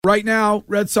Right now,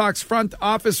 Red Sox front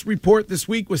office report this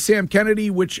week with Sam Kennedy,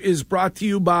 which is brought to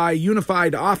you by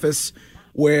Unified Office,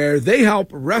 where they help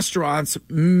restaurants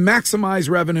maximize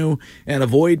revenue and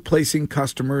avoid placing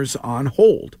customers on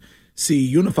hold.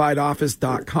 See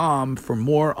unifiedoffice.com for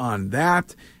more on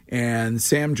that. And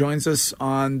Sam joins us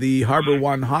on the Harbor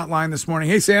One hotline this morning.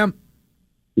 Hey, Sam.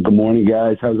 Good morning,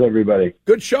 guys. How's everybody?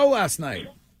 Good show last night.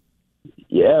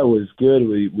 Yeah, it was good.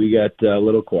 We got a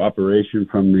little cooperation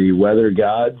from the weather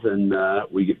gods, and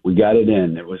we got it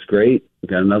in. It was great. We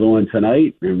got another one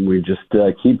tonight, and we just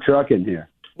keep trucking here.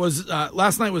 Was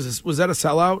last night was that a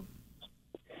sellout?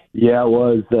 Yeah, it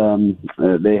was.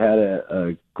 They had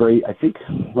a great, I think,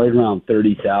 right around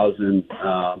 30,000,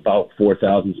 about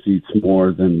 4,000 seats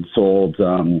more than sold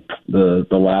the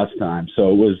last time. So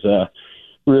it was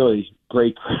really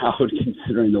great crowd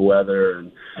considering the weather,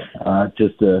 and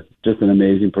just an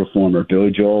amazing performer.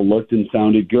 Billy Joel looked and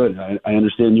sounded good. I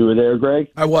understand you were there, Greg.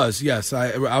 I was, yes.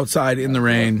 I outside in the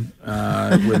rain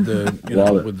with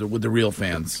the with the real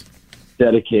fans.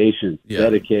 Dedication. Yeah.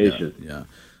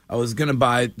 I was gonna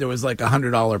buy. There was like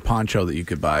 $100 poncho that you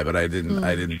could buy, but I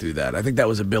didn't do that. I think that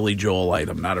was a Billy Joel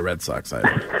item, not a Red Sox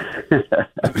item.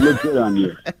 Look good on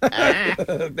you.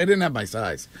 They didn't have my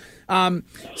size.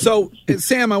 So,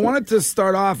 Sam, I wanted to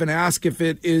start off and ask if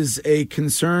it is a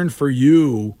concern for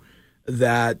you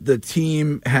that the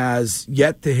team has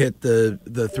yet to hit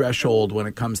the threshold when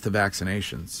it comes to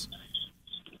vaccinations.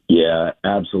 Yeah,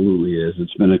 absolutely is.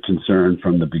 It's been a concern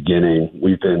from the beginning.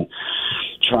 We've been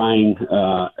trying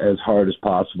as hard as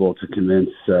possible to convince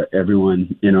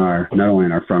everyone in not only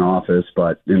in our front office,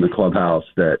 but in the clubhouse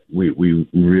that we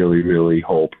really, really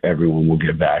hope everyone will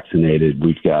get vaccinated.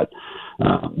 We've got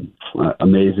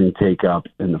amazing take up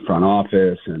in the front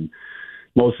office, and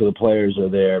most of the players are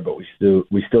there, but we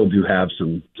still do have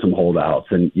some holdouts,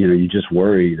 and you just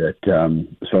worry that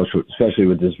especially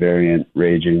with this variant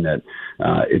raging, that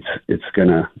it's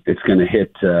gonna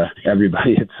hit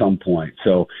everybody at some point.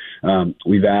 So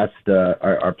we've asked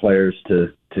our players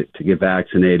to get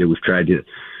vaccinated. We've tried to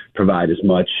provide as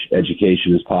much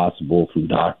education as possible from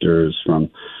doctors, from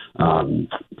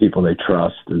people they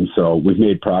trust, and so we've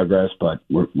made progress, but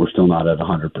we're still not at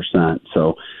 100%.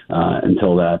 So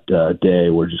until that day,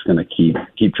 we're just going to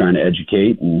keep trying to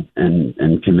educate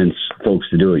and convince folks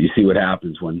to do it. You see what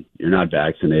happens when you're not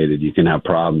vaccinated. You can have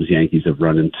problems. Yankees have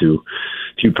run into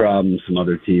a few problems, some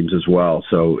other teams as well.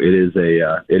 So it is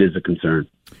a concern.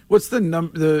 What's the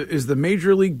number? Is the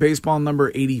Major League Baseball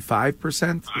number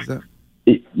 85%? Is that?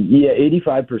 Yeah,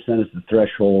 85% is the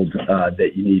threshold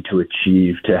that you need to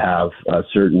achieve to have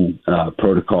certain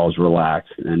protocols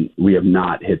relaxed, and we have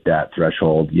not hit that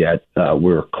threshold yet.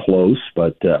 We're close,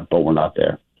 but we're not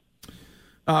there.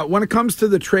 When it comes to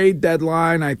the trade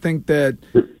deadline, I think that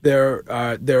there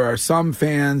are some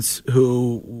fans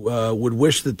who would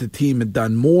wish that the team had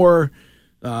done more.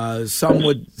 Some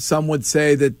would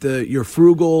say that you're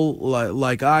frugal,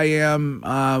 like I am.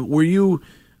 Were you?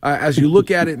 As you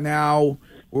look at it now,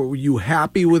 were you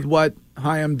happy with what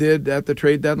Chaim did at the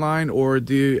trade deadline, or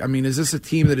is this a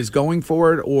team that is going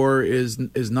for it or is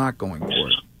not going for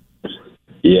it?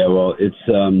 Yeah, well, it's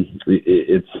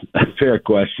a fair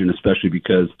question, especially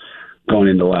because going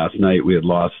into last night we had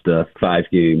lost 5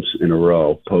 games in a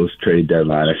row post trade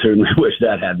deadline. I certainly wish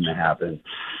that hadn't happened,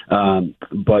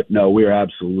 but no, we're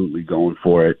absolutely going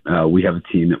for it. We have a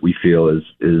team that we feel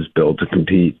is built to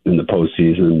compete in the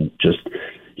postseason. Just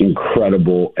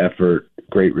incredible effort,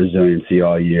 great resiliency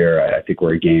all year. I think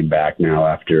we're a game back now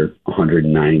after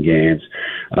 109 games.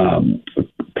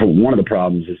 One of the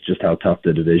problems is just how tough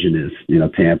the division is.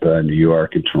 Tampa and New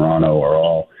York and Toronto are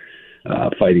all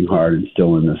fighting hard and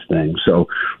still in this thing. So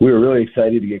we were really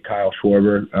excited to get Kyle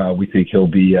Schwarber. We think he'll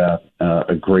be a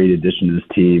great addition to this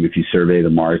team. If you survey the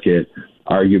market,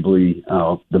 arguably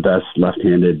the best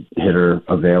left-handed hitter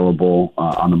available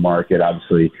on the market.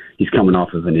 Obviously, he's coming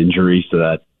off of an injury, so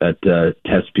that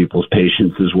tests people's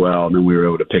patience as well. And then we were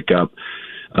able to pick up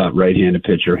right-handed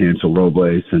pitcher Hansel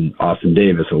Robles and Austin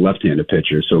Davis, a left-handed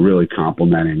pitcher, so really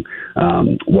complementing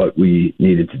what we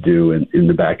needed to do in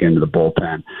the back end of the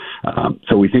bullpen.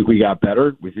 So we think we got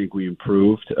better. We think we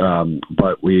improved,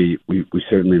 but we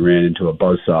certainly ran into a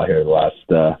buzzsaw here the last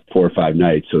 4 or 5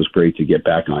 nights, so it's great to get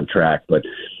back on track. But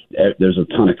there's a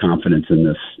ton of confidence in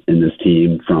this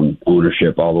team from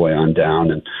ownership all the way on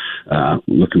down, and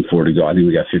looking forward to go. I think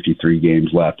we got 53 games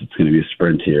left. It's going to be a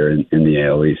sprint here in the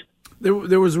AL East.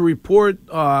 There was a report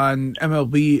on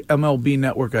MLB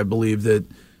Network, I believe, that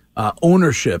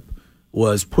ownership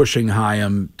was pushing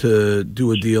Chaim to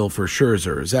do a deal for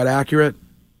Scherzer. Is that accurate?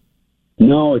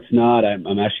 No, it's not.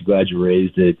 I'm actually glad you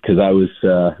raised it because I was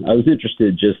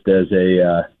interested just as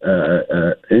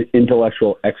a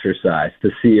intellectual exercise to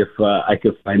see if I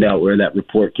could find out where that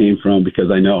report came from,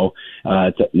 because I know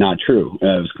it's not true. It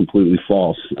was completely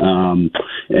false,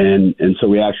 and so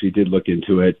we actually did look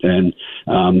into it, and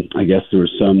I guess there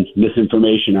was some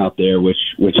misinformation out there, which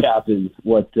happened.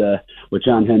 What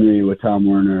John Henry, what Tom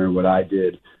Werner, what I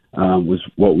did. Was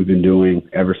what we've been doing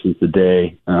ever since the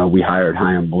day we hired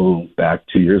Chaim Bloom back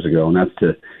 2 years ago, and that's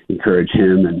to encourage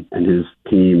him and his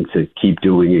team to keep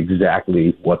doing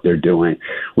exactly what they're doing,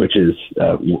 which is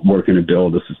working to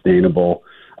build a sustainable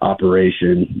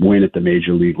operation, win at the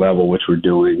major league level, which we're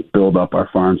doing, build up our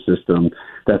farm system.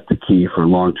 That's the key for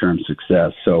long-term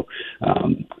success. So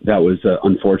that was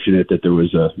unfortunate that there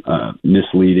was a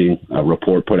misleading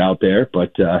report put out there,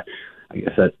 but I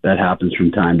guess that happens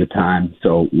from time to time,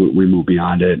 so we move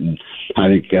beyond it. And I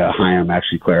think Chaim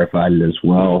actually clarified it as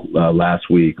well last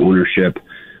week. Ownership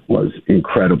was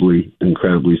incredibly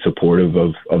supportive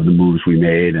of the moves we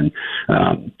made, and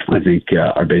I think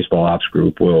our baseball ops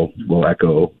group will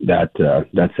echo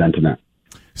that sentiment.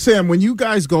 Sam, when you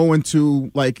guys go into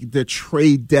like the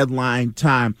trade deadline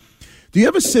time, do you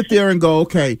ever sit there and go,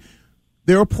 okay,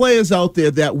 there are players out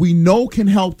there that we know can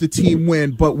help the team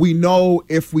win, but we know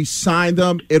if we sign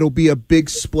them, it'll be a big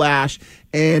splash,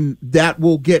 and that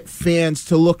will get fans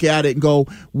to look at it and go,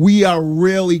 we are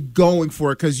really going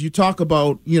for it, because you talk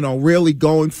about, really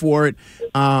going for it,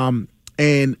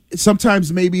 and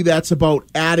sometimes maybe that's about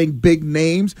adding big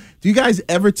names. Do you guys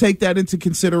ever take that into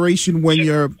consideration when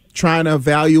you're trying to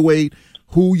evaluate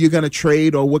who you're going to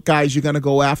trade or what guys you're going to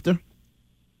go after?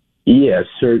 Yeah,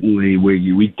 certainly.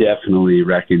 We definitely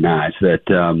recognize that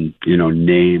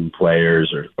name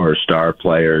players or star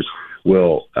players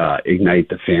will ignite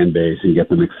the fan base and get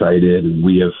them excited. And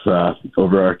we have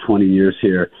over our 20 years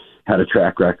here had a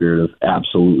track record of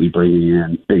absolutely bringing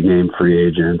in big name free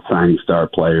agents, signing star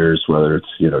players, whether it's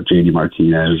JD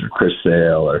Martinez or Chris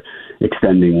Sale or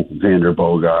extending Xander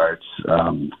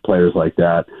Bogaerts, players like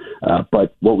that.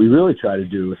 But what we really try to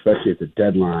do, especially at the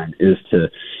deadline, is to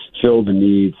fill the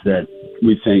needs that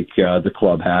we think the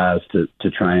club has to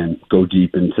try and go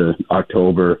deep into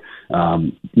October.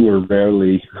 We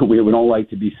don't like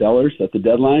to be sellers at the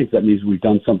deadline, because that means we've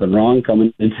done something wrong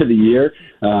coming into the year.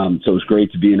 So it's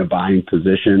great to be in a buying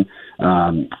position.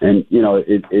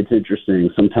 It's interesting.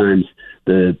 Sometimes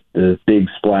the big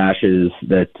splashes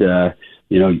that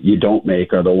you don't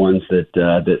make are the ones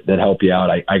that help you out.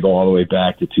 I go all the way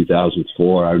back to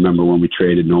 2004. I remember when we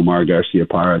traded Nomar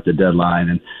Garciaparra at the deadline,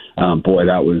 and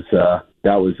that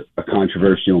was a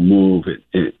controversial move.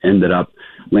 It ended up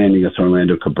landing us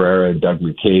Orlando Cabrera and Doug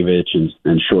Mankiewicz,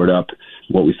 and shored up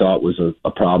what we thought was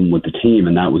a problem with the team,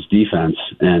 and that was defense.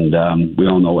 And we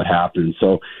all know what happened.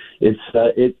 So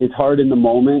it's hard in the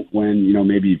moment when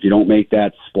maybe if you don't make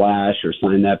that splash or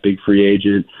sign that big free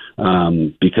agent,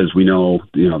 because we know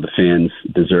the fans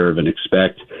deserve and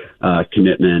expect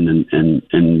commitment,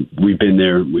 and we've been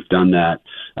there, we've done that.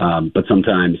 But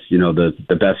sometimes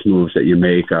the best moves that you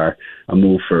make are a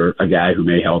move for a guy who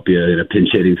may help you in a pinch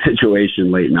hitting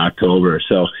situation late in October.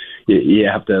 So you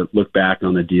have to look back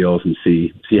on the deals and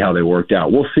see how they worked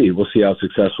out. We'll see how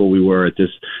successful we were at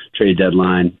this trade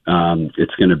deadline.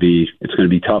 It's going to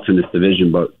be tough in this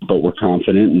division, but we're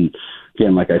confident. And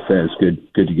again, like I said, it's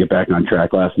good to get back on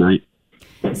track last night.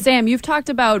 Sam, you've talked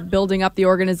about building up the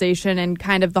organization and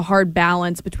kind of the hard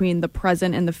balance between the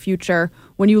present and the future.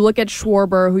 When you look at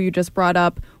Schwarber, who you just brought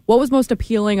up, what was most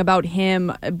appealing about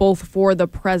him, both for the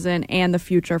present and the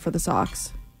future for the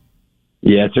Sox?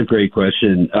 Yeah, it's a great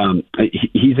question.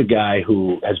 He's a guy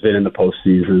who has been in the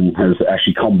postseason, has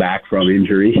actually come back from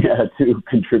injury to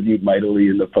contribute mightily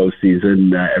in the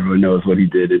postseason. Everyone knows what he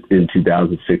did in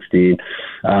 2016.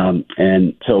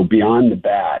 And so beyond the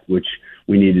bat, which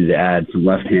we needed to add some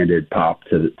left-handed pop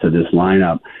to this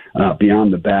lineup,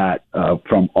 beyond the bat,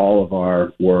 from all of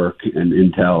our work and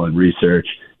intel and research,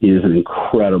 he is an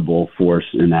incredible force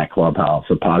in that clubhouse,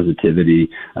 of positivity,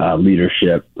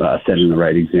 leadership, setting the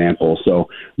right example. So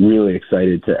really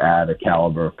excited to add a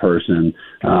caliber of person,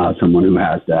 someone who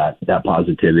has that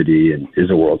positivity and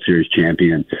is a World Series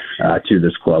champion to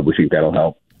this club. We think that'll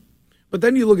help. But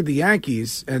then you look at the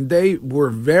Yankees, and they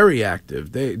were very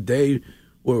active. They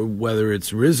were, whether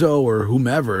it's Rizzo or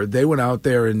whomever, they went out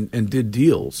there and did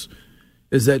deals.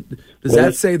 Does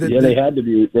that say that? Yeah, they had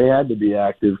to be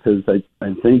active, because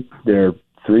I think they're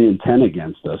 3-10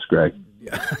 against us, Greg.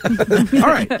 Yeah. All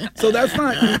right, so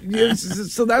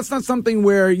that's not something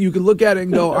where you can look at it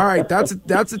and go, all right, that's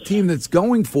a team that's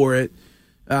going for it,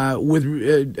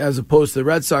 as opposed to the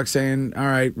Red Sox saying, all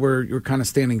right, we're kind of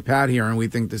standing pat here, and we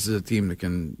think this is a team that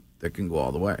can that can go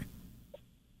all the way.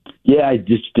 Yeah, I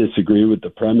just disagree with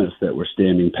the premise that we're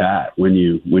standing pat. When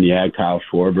you add Kyle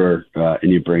Schwarber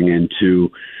and you bring in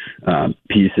two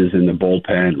pieces in the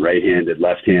bullpen, right-handed,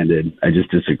 left-handed, I just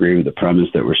disagree with the premise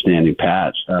that we're standing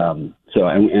pat. And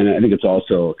I think it's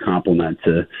also a compliment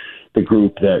to the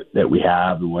group that we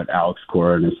have and what Alex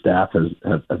Cora and his staff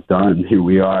have done. Here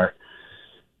we are,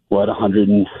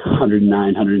 109,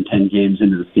 110 games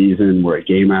into the season. We're a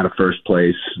game out of first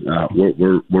place.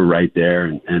 We're right there,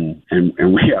 and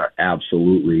we are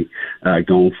absolutely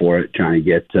going for it, trying to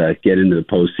get into the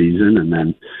postseason and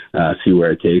then see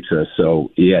where it takes us.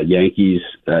 So yeah, Yankees.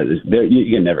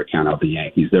 You can never count out the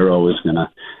Yankees. They're always gonna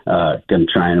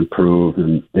try and improve,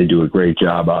 and they do a great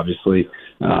job, obviously.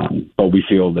 But we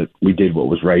feel that we did what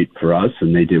was right for us,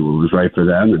 and they did what was right for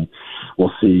them, and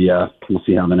we'll see how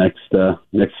the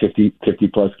next 50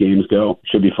 plus games go.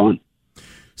 Should be fun.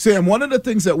 Sam, one of the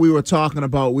things that we were talking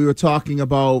about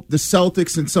the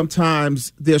Celtics and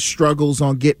sometimes their struggles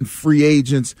on getting free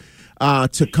agents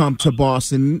to come to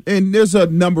Boston, and there's a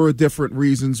number of different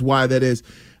reasons why that is.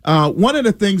 One of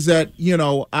the things that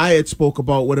I had spoke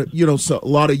about with a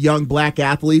lot of young black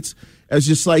athletes as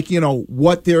just like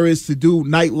what there is to do,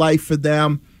 nightlife for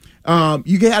them.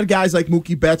 You had guys like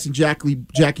Mookie Betts and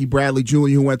Jackie Bradley Jr.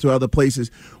 who went to other places.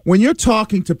 When you're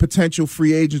talking to potential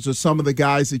free agents or some of the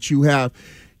guys that you have,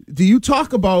 do you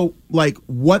talk about like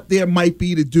what there might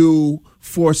be to do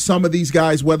for some of these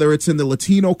guys, whether it's in the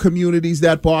Latino communities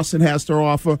that Boston has to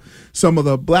offer, some of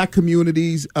the black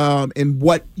communities, and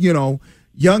what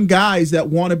young guys that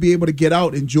want to be able to get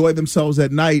out, enjoy themselves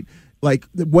at night, like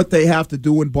what they have to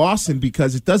do in Boston,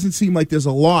 because it doesn't seem like there's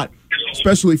a lot,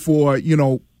 especially for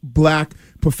black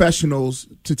professionals,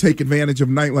 to take advantage of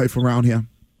nightlife around here.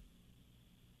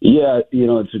 Yeah,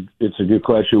 it's a good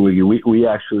question, Wiggy. We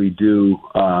actually do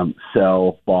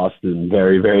sell Boston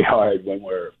very, very hard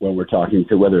when we're talking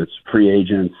to, whether it's free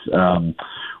agents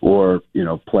or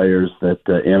players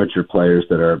that amateur players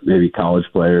that are maybe college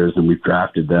players, and we've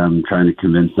drafted them, trying to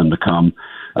convince them to come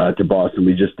to Boston.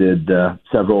 We just did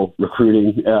several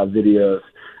recruiting videos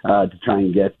to try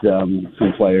and get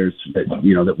some players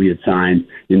that we had signed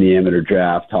in the amateur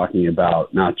draft, talking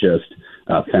about not just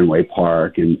Fenway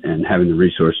Park and having the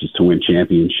resources to win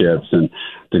championships and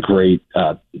the great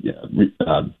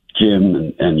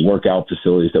gym and workout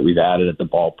facilities that we've added at the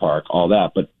ballpark, all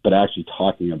that, but actually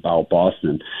talking about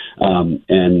Boston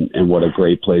and what a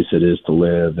great place it is to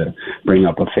live and bring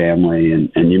up a family.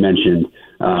 And you mentioned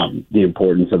the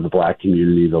importance of the black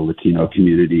community, the Latino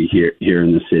community here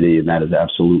in the city, and that is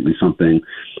absolutely something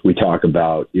we talk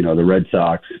about. The Red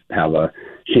Sox have a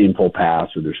shameful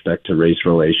past with respect to race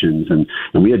relations, and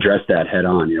we addressed that head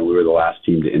on. We were the last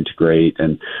team to integrate,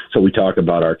 and so we talk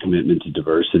about our commitment to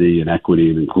diversity and equity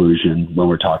and inclusion when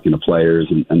we're talking to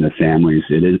players and their families.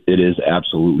 It is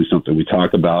absolutely something we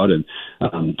talk about, and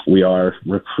we are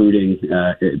recruiting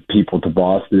people to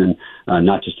Boston,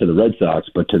 not just to the Red Sox,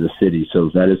 but to the city. So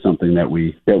that is something that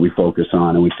we focus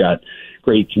on, and we've got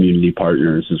great community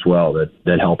partners as well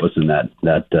that help us in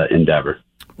that endeavor.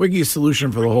 Wiggy's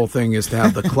solution for the whole thing is to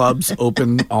have the clubs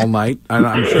open all night. And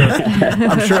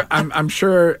I'm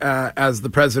sure, as the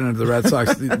president of the Red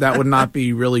Sox, that would not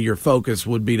be really your focus.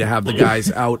 Would be to have the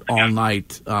guys out all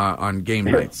night on game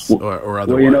nights or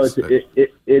otherwise. Well,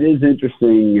 it is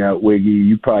interesting, Wiggy.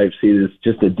 You probably have seen this.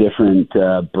 Just a different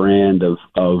brand of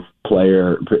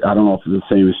player. I don't know if the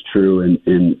same is true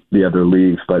in the other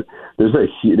leagues, but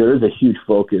there is a huge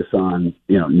focus on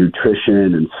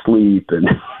nutrition and sleep and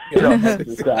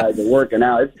exercise and working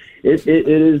out. It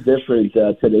is different.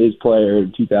 Today's player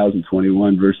in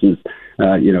 2021 versus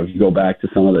if you go back to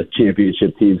some of the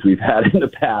championship teams we've had in the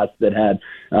past that had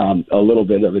a little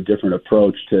bit of a different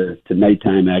approach to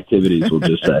nighttime activities, we'll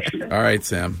just say. All right,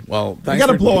 Sam. Well, thanks. You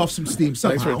got to blow off some steam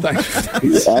somehow.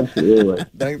 Thanks. Absolutely.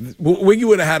 Wiggy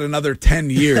would have had another 10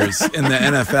 years in the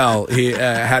NFL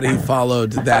had he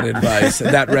followed that advice,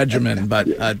 that regimen, but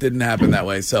didn't happen that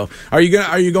way. So, are you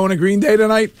going to Green Day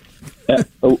tonight?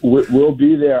 We'll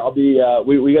be there. I'll be.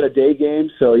 We got a day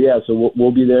game, so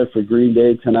we'll be there for Green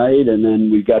Day tonight, and then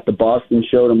we got the Boston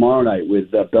show tomorrow night with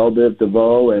Belle Biv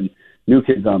DeVoe and New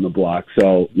Kids on the Block.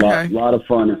 So lot of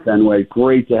fun at Fenway.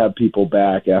 Great to have people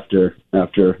back after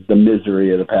the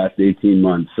misery of the past 18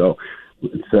 months. So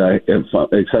it's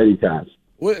exciting times.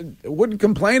 Wouldn't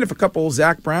complain if a couple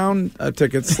Zach Brown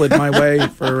tickets slid my way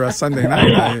for Sunday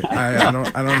night. I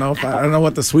don't know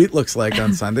what the suite looks like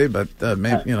on Sunday, but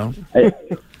maybe Hey,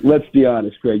 let's be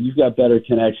honest, Greg. You've got better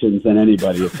connections than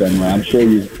anybody at Fenway. I'm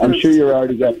sure you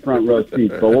already got front row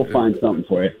seats, but we'll find something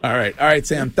for you. All right,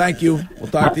 Sam. Thank you. We'll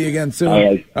talk to you again soon.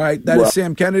 All right. That is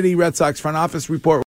Sam Kennedy, Red Sox front office report.